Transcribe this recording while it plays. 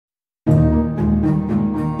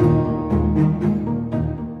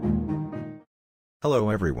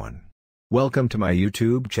Hello everyone. Welcome to my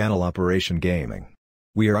YouTube channel Operation Gaming.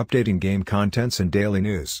 We are updating game contents and daily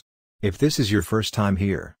news. If this is your first time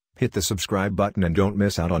here, hit the subscribe button and don't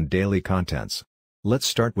miss out on daily contents. Let's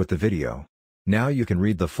start with the video. Now you can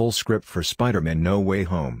read the full script for Spider-Man No Way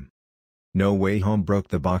Home. No Way Home broke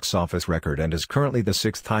the box office record and is currently the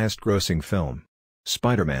 6th highest grossing film.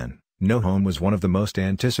 Spider-Man No Home was one of the most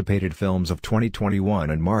anticipated films of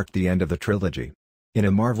 2021 and marked the end of the trilogy. In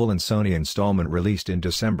a Marvel and Sony installment released in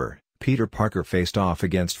December, Peter Parker faced off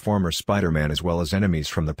against former Spider-Man as well as enemies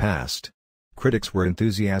from the past. Critics were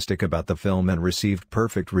enthusiastic about the film and received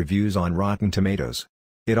perfect reviews on Rotten Tomatoes.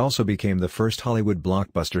 It also became the first Hollywood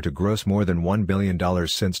blockbuster to gross more than $1 billion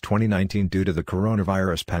since 2019 due to the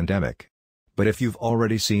coronavirus pandemic. But if you've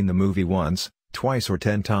already seen the movie once, twice or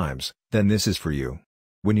 10 times, then this is for you.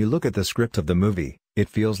 When you look at the script of the movie, it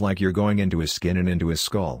feels like you're going into his skin and into his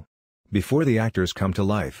skull. Before the actors come to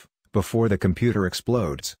life, before the computer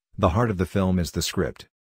explodes, the heart of the film is the script.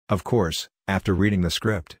 Of course, after reading the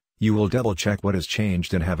script, you will double-check what has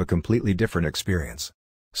changed and have a completely different experience.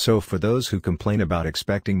 So for those who complain about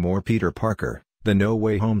expecting more Peter Parker, the No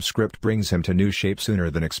Way Home script brings him to new shape sooner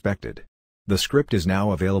than expected. The script is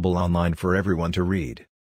now available online for everyone to read.